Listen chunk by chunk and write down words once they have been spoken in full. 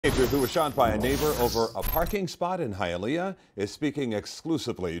Teenager who was shot by a neighbor over a parking spot in Hialeah is speaking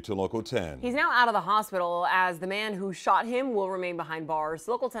exclusively to Local 10. He's now out of the hospital as the man who shot him will remain behind bars.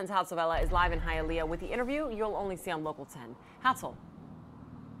 Local 10's Hialeah is live in Hialeah with the interview you'll only see on Local 10. Hatzel.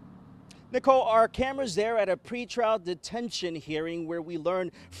 Nicole, our camera's there at a pretrial detention hearing where we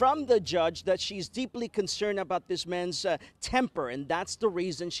learn from the judge that she's deeply concerned about this man's temper, and that's the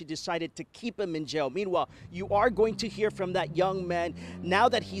reason she decided to keep him in jail. Meanwhile, you are going to hear from that young man now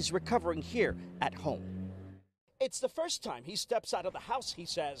that he's recovering here at home. It's the first time he steps out of the house, he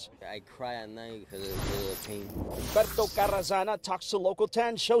says. I cry at night because of the pain. Humberto Carrazana talks to Local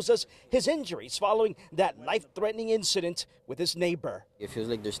 10, shows us his injuries following that life-threatening incident with his neighbor. It feels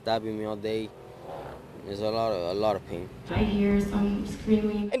like they're stabbing me all day. There's a lot of pain. I hear some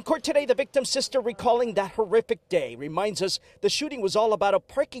screaming. In court today, the victim's sister recalling that horrific day reminds us the shooting was all about a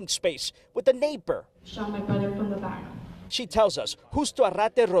parking space with a neighbor. Shot my brother from the back. She tells us Justo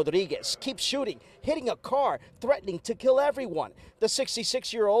Arrate Rodriguez keeps shooting, hitting a car, threatening to kill everyone. The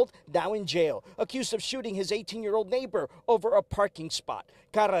 66-year-old now in jail, accused of shooting his 18-year-old neighbor over a parking spot.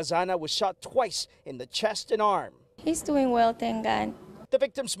 Carrazana was shot twice in the chest and arm. He's doing well, thank God. The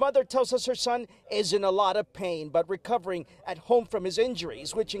victim's mother tells us her son is in a lot of pain, but recovering at home from his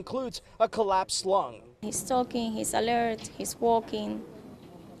injuries, which includes a collapsed lung. He's talking, he's alert, he's walking.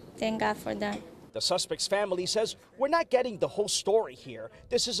 Thank God for that. The suspect's family says we're not getting the whole story here.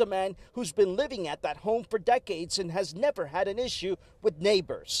 This is a man who's been living at that home for decades and has never had an issue with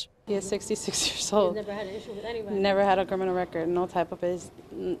neighbors. He is 66 years old. Never had an issue with anybody. Never had a criminal record, no type of his.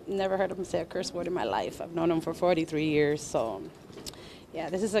 Never heard him say a curse word in my life. I've known him for 43 years, so yeah,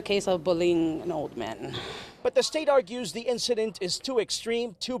 this is a case of bullying an old man. But the state argues the incident is too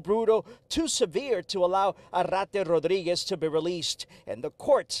extreme, too brutal, too severe to allow Arrate Rodriguez to be released. And the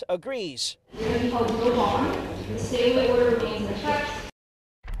court agrees. You're going to be held no bond. The stay order remains in effect.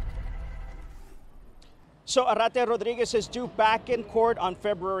 So Arrate Rodriguez is due back in court on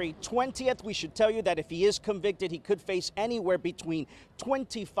February 20th. We should tell you that if he is convicted, he could face anywhere between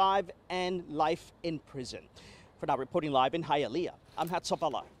 25 and life in prison. For now, reporting live in Hialeah, I'm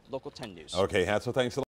Hatzel, Local 10 News. Okay, Hatzel, thanks a lot.